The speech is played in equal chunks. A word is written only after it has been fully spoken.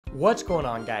What's going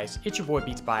on, guys? It's your boy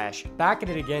beatsbyash, back at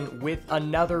it again with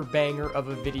another banger of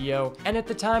a video. And at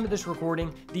the time of this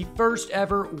recording, the first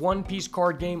ever One Piece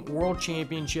card game World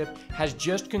Championship has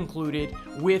just concluded,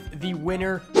 with the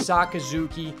winner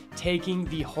Sakazuki taking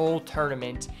the whole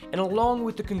tournament. And along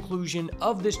with the conclusion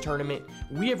of this tournament,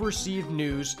 we have received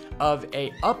news of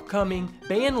a upcoming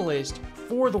ban list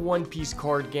for the One Piece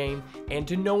card game, and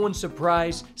to no one's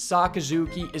surprise,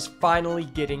 Sakazuki is finally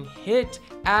getting hit,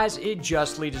 as it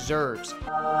justly deserves.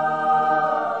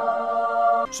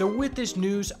 So with this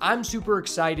news, I'm super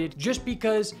excited just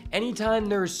because anytime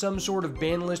there's some sort of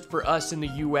ban list for us in the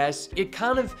US, it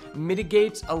kind of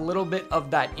mitigates a little bit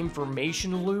of that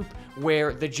information loop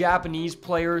where the Japanese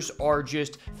players are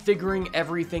just figuring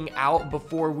everything out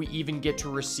before we even get to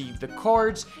receive the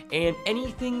cards, and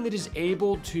anything that is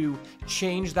able to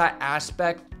change that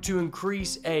aspect to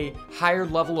increase a higher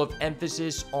level of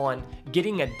emphasis on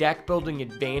getting a deck building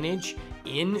advantage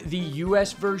in the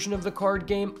US version of the card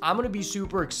game, I'm going to be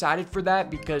super excited for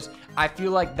that, because I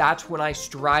feel like that's when I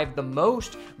strive the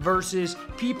most versus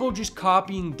people just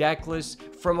copying deck lists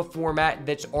from a format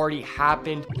that's already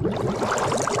happened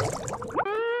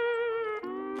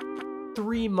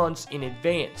 3 months in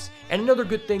advance. And another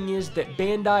good thing is that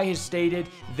Bandai has stated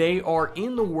they are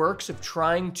in the works of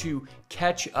trying to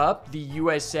catch up the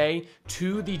USA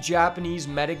to the Japanese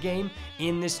metagame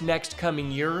in this next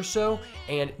coming year or so,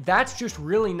 and that's just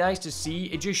really nice to see.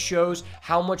 It just shows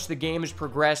how much the game is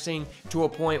progressing to a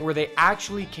point where they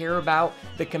actually care about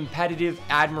the competitive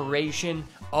admiration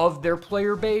of their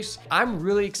player base. I'm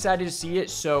really excited to see it,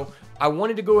 so I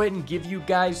wanted to go ahead and give you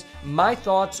guys my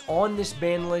thoughts on this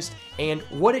ban list and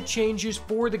what it changes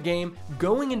for the game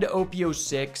going into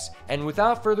OPO6. And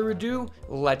without further ado,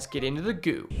 let's get into the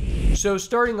goo. So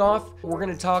starting off, we're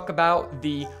going to talk about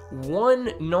the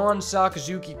one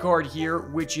non-Sakazuki card here,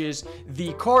 which is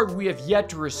the card we have yet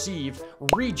to receive,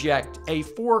 Reject, a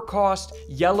 4-cost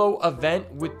yellow event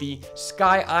with the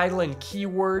Sky Island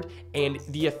keyword, and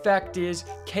the effect is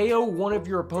KO one of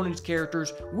your opponent's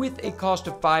characters with a cost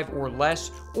of 5 or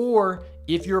less, or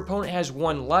if your opponent has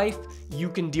 1 life, you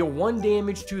can deal 1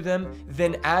 damage to them,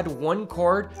 then add 1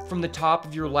 card from the top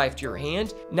of your life to your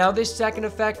hand. Now, this second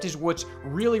effect is what's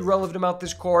really relevant about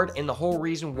this card and the whole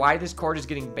reason why this card is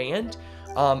getting banned.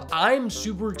 I'm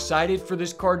super excited for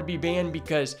this card to be banned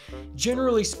because,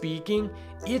 generally speaking,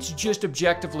 it's just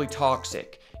objectively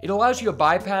toxic. It allows you to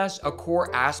bypass a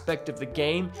core aspect of the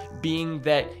game, being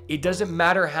that it doesn't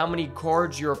matter how many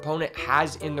cards your opponent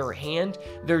has in their hand.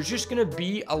 There's just going to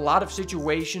be a lot of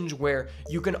situations where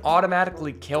you can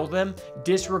automatically kill them,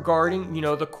 disregarding,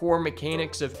 the core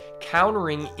mechanics of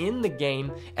countering in the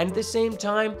game. And at the same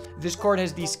time, this card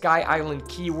has the Sky Island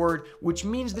keyword, which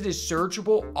means that it's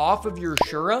searchable off of your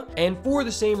Shura. And for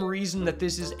the same reason that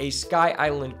this is a Sky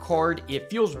Island card,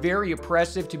 it feels very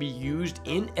oppressive to be used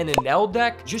in an NL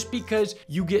deck, just because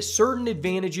you get certain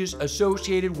advantages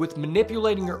associated with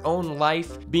manipulating your own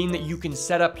life, being that you can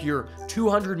set up your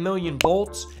 200 million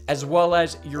bolts, as well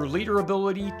as your leader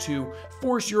ability to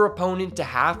force your opponent to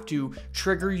have to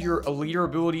trigger your leader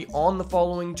ability on the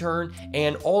following turn,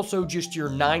 and also just your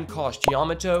 9-cost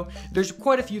Yamato. There's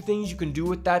quite a few things you can do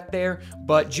with that there,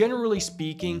 but generally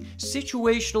speaking,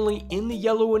 situationally in the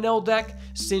yellow NL deck,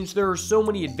 since there are so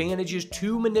many advantages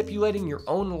to manipulating your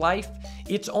own life,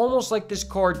 it's almost like this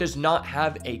card does not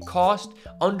have a cost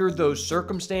under those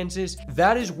circumstances.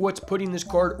 That is what's putting this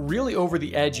card really over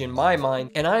the edge in my mind,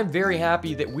 and I'm very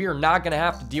happy that we are not going to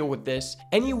have to deal with this.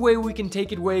 Any way we can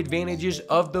take away advantages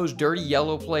of those dirty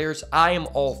yellow players, I am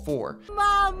all for.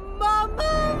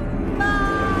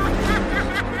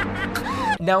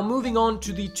 Now, moving on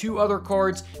to the 2 other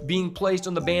cards being placed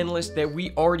on the ban list that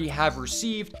we already have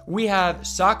received, we have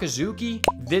Sakazuki.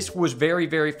 This was very,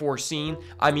 very foreseen.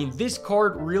 I mean, this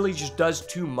card really just does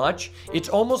too much. It's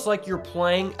almost like you're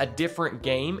playing a different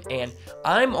game, and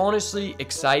I'm honestly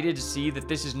excited to see that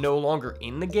this is no longer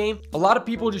in the game. A lot of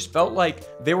people just felt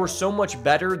like they were so much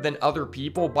better than other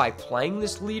people by playing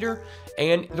this leader,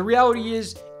 and the reality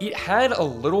is, it had a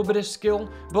little bit of skill,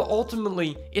 but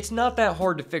ultimately, it's not that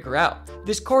hard to figure out.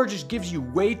 This card just gives you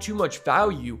way too much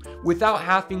value without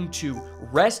having to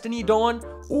rest any Dawn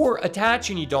or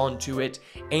attach any Dawn to it,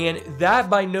 and that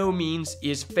by no means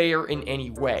is fair in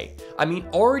any way. I mean,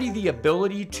 already the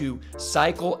ability to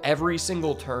cycle every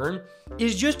single turn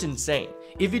is just insane.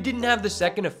 If it didn't have the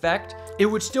second effect, it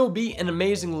would still be an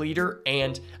amazing leader,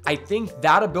 and I think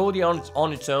that ability on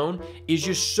its own is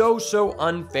just so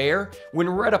unfair when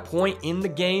we're at a point in the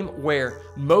game where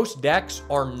most decks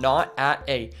are not at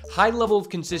a high level of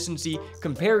consistency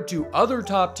compared to other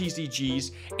top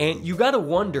TCGs, and you gotta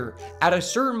wonder, at a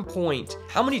certain point,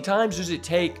 how many times does it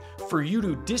take for you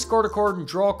to discard a card and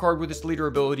draw a card with this leader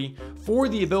ability for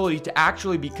the ability to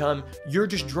actually become you're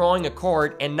just drawing a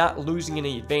card and not losing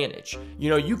any advantage. You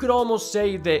know, you could almost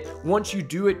say that once you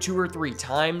do it 2 or 3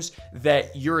 times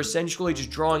that you're essentially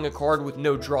just drawing a card with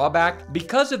no drawback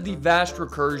because of the vast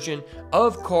recursion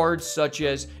of cards such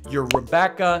as your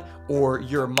Rebecca or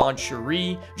your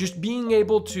Moncherie, just being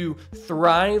able to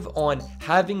thrive on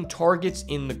having targets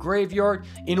in the graveyard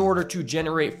in order to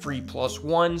generate free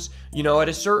 +1s. You know, at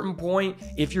a certain point,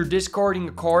 if you're discarding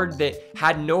a card that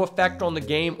had no effect on the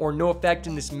game or no effect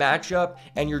in this matchup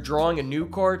and you're drawing a new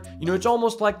card, you know, it's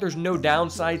almost like there's no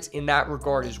downsides in that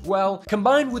regard as well.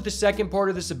 Combined with the second part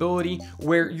of this ability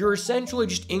where you're essentially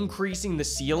just increasing the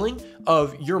ceiling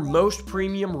of your most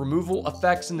premium removal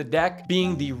effects in the deck,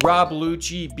 being the Rob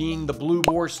Lucci, being the Blue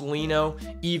Borsalino,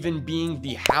 even being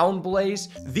the Hound Blaze.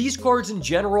 These cards in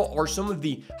general are some of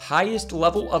the highest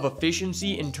level of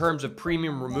efficiency in terms of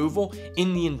premium removal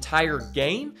in the entire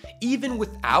game, even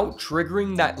without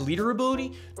triggering that leader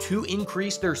ability to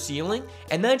increase their ceiling.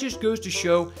 And that just goes to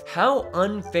show how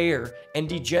unfair and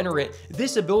degenerate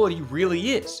this ability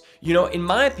really is. You know, in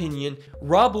my opinion,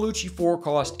 Rob Lucci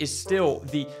 4-cost is still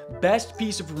the best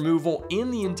piece of removal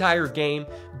in the entire game,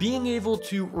 being able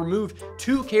to remove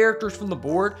 2 characters from the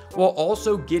board while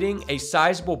also getting a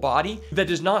sizable body that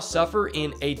does not suffer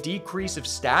in a decrease of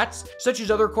stats, such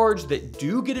as other cards that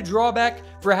do get a drawback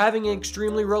for having an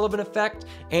extremely relevant effect.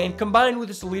 And combined with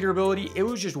this leader ability, it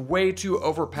was just way too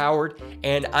overpowered,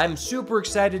 and I'm super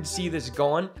excited to see this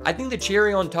gone. I think the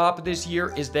cherry on top of this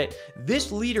here is that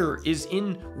this leader is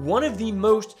in one of the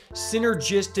most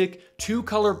synergistic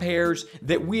 2-color pairs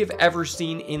that we have ever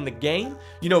seen in the game.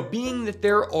 You know, being that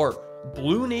there are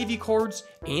blue navy cards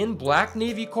and black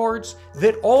navy cards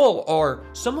that all are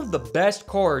some of the best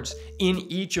cards in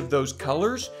each of those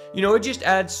colors. You know, it just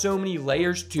adds so many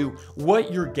layers to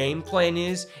what your game plan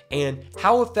is and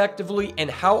how effectively and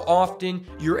how often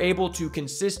you're able to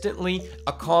consistently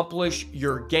accomplish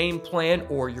your game plan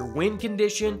or your win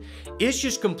condition. It's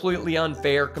just completely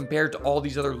unfair compared to all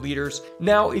these other leaders.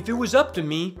 Now, if it was up to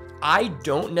me, I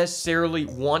don't necessarily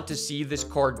want to see this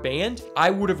card banned.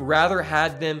 I would have rather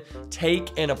had them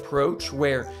take an approach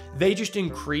where they just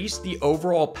increase the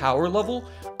overall power level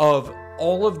of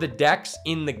all of the decks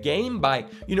in the game by,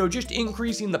 you know, just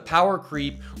increasing the power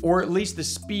creep, or at least the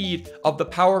speed of the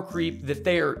power creep that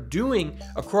they are doing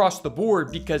across the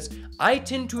board, because I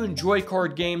tend to enjoy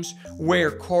card games where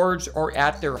cards are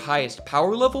at their highest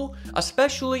power level,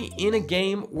 especially in a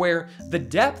game where the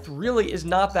depth really is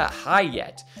not that high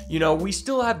yet. You know, we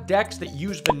still have decks that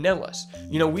use vanillas.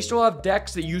 You know, we still have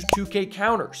decks that use 2K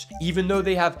counters, even though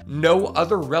they have no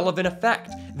other relevant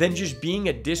effect than just being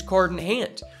a discard in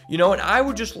hand. You know, and I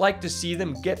would just like to see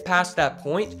them get past that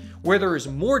point where there is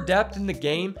more depth in the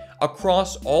game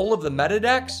across all of the meta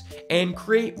decks and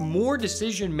create more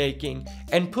decision making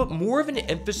and put more of an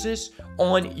emphasis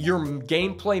on your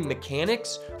gameplay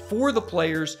mechanics for the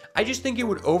players. I just think it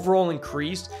would overall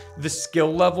increase the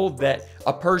skill level that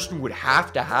a person would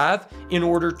have to have in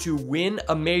order to win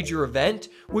a major event,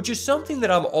 which is something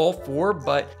that I'm all for.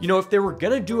 But, you know, if they were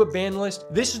gonna do a ban list,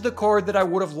 this is the card that I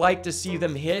would have liked to see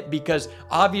them hit, because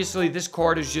obviously this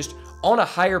card is just on a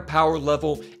higher power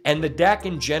level, and the deck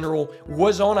in general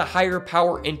was on a higher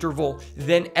power interval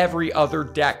than every other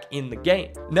deck in the game.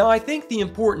 Now, I think the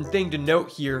important thing to note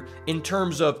here in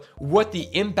terms of what the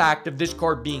impact of this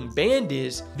card being banned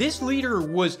is, this leader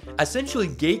was essentially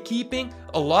gatekeeping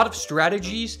a lot of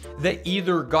strategies that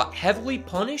either got heavily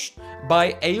punished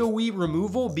by AoE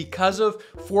removal because of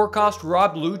 4-cost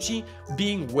Rob Lucci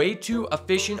being way too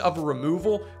efficient of a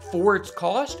removal for its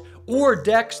cost, or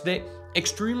decks that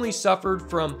extremely suffered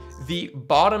from the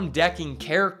bottom decking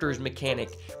characters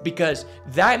mechanic, because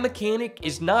that mechanic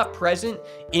is not present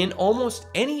in almost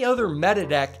any other meta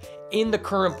deck in the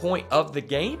current point of the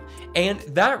game. And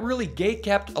that really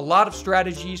gatekept a lot of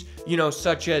strategies, you know,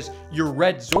 such as your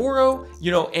Red Zoro,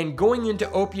 you know, and going into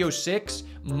OPO6,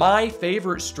 my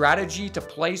favorite strategy to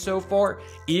play so far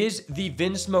is the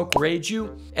Vinsmoke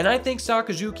Reiju, and I think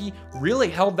Sakazuki really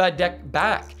held that deck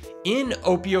back in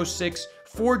OPO6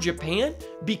 for Japan,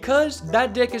 because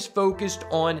that deck is focused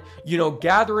on, you know,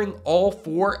 gathering all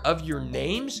 4 of your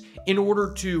names in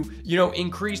order to, you know,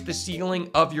 increase the ceiling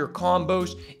of your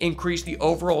combos, increase the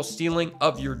overall ceiling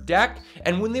of your deck.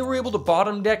 And when they were able to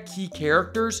bottom deck key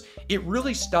characters, it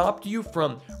really stopped you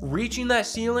from reaching that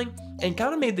ceiling and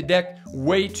kind of made the deck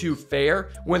way too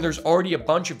fair when there's already a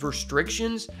bunch of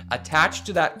restrictions attached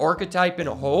to that archetype in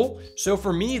a whole. So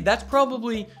for me, that's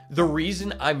probably the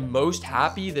reason I'm most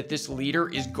happy that this leader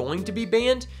is going to be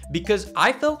banned, because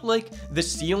I felt like the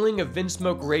ceiling of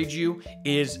Vinsmoke Reiju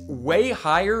is way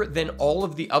higher than all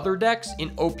of the other decks in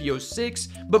OPO6,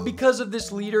 but because of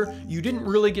this leader, you didn't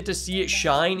really get to see it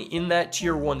shine in that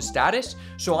tier 1 status.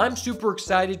 So I'm super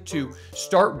excited to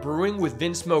start brewing with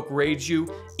Vinsmoke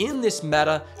Reiju in this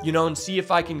meta, you know, and see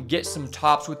if I can get some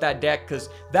tops with that deck, because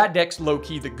that deck's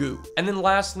low-key the goo. And then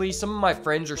lastly, some of my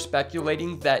friends are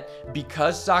speculating that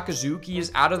because Sakazuki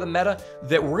is out of the meta,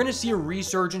 that we're going to see a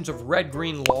resurgence of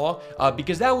Red-Green Law,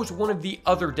 because that was one of the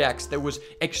other decks that was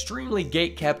extremely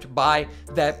gatekept by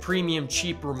that premium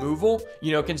cheap removal,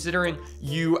 you know, considering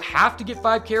you have to get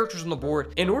 5 characters on the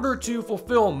board in order to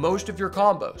fulfill most of your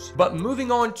combos. But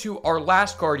moving on to our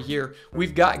last card here,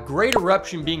 we've got Great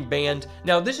Eruption being banned.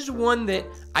 Now, this is one that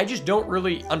I just don't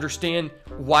really understand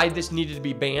why this needed to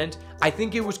be banned. I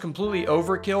think it was completely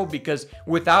overkill, because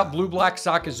without Blue-Black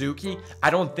Sakazuki, I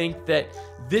don't think that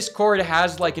this card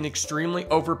has like an extremely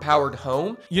overpowered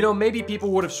home. You know, maybe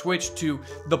people would have switched to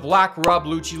the Black Rob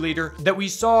Lucci leader that we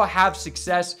saw have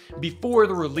success before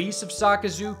the release of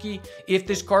Sakazuki if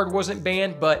this card wasn't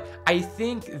banned, but I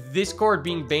think this card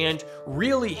being banned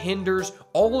really hinders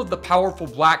all of the powerful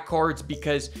black cards,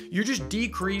 because you're just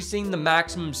decreasing the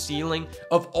maximum ceiling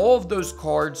of all of those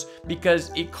cards,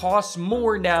 because it costs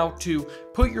more now to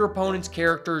put your opponent's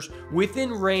characters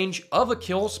within range of a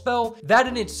kill spell. That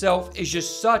in itself is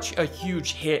just such a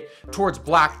huge hit towards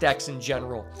black decks in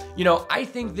general. You know, I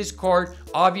think this card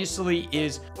obviously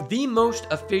is the most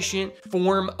efficient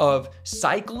form of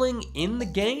cycling in the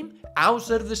game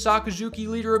outside of the Sakazuki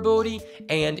leader ability,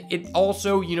 and it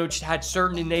also, you know, just had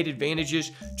certain innate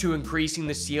advantages to increasing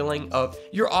the ceiling of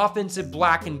your offensive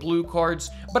black and blue cards,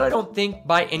 but I don't think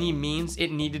by any means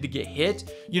it needed to get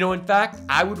hit. You know, in fact,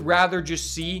 I would rather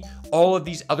just see all of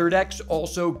these other decks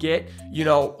also get, you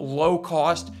know, low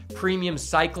cost premium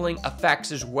cycling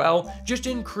effects as well, just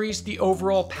to increase the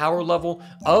overall power level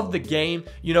of the game.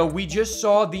 You know, we just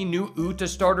saw the new Uta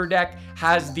starter deck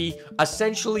has the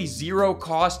essentially 0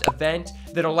 cost event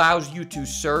that allows you to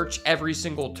search every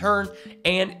single turn,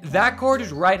 and that card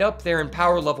is right up there in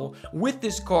power level with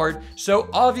this card. So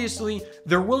obviously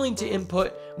they're willing to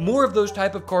input more of those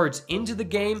type of cards into the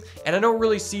game, and I don't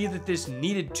really see that this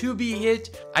needed to be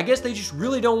hit. I guess they just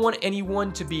really don't want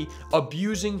anyone to be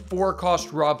abusing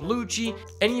 4-cost Rob Lucci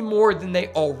any more than they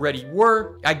already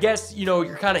were. I guess, you know,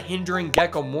 you're kind of hindering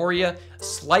Gecko Moria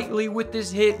slightly with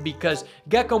this hit, because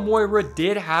Gecko Moira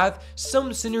did have some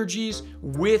synergies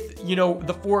with, you know,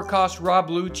 the 4-cost Rob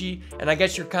Lucci, and I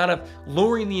guess you're kind of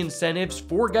lowering the incentives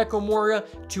for Gecko Moria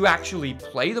to actually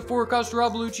play the 4-cost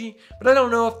Rob Lucci, but I don't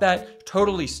know if that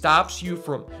totally stops you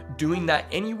from doing that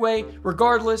anyway.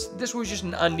 Regardless, this was just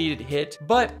an unneeded hit,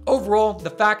 but overall,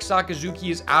 the fact Sakazuki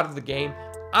is out of the game,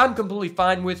 I'm completely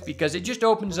fine with, because it just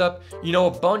opens up, you know,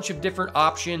 a bunch of different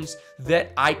options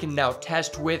that I can now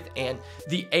test with, and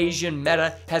the Asian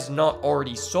meta has not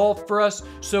already solved for us.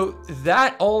 So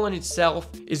that all in itself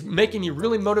is making me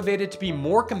really motivated to be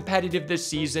more competitive this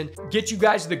season, get you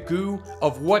guys the goo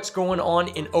of what's going on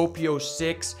in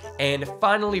OPO6, and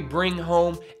finally bring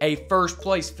home a first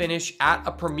place finish at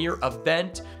a premier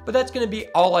event. But that's going to be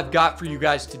all I've got for you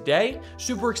guys today.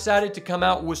 Super excited to come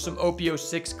out with some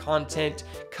OPO6 content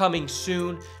coming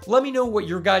soon. Let me know what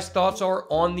your guys' thoughts are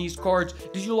on these cards.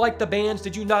 Did you like the bans?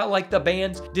 Did you not like the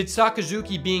bans? Did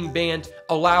Sakazuki being banned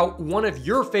allow one of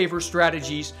your favorite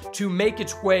strategies to make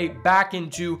its way back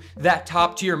into that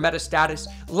top tier meta status?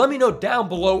 Let me know down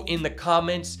below in the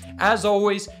comments. As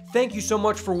always, thank you so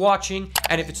much for watching,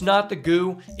 and if it's not the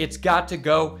goo, it's got to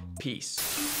go. Peace.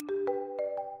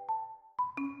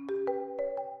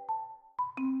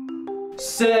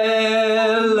 Celebrate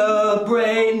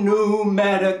new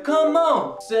meta, come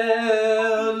on.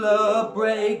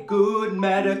 Celebrate good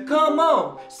meta, come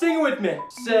on. Sing it with me.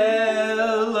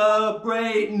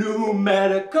 Celebrate new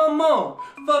meta, come on.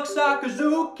 Fuck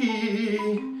Sakazuki.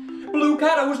 Blue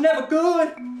Kata was never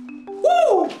good.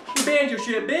 Woo! You banned your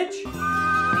shit, bitch.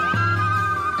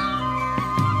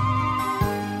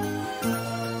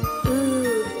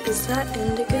 Ooh, is that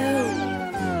indigo?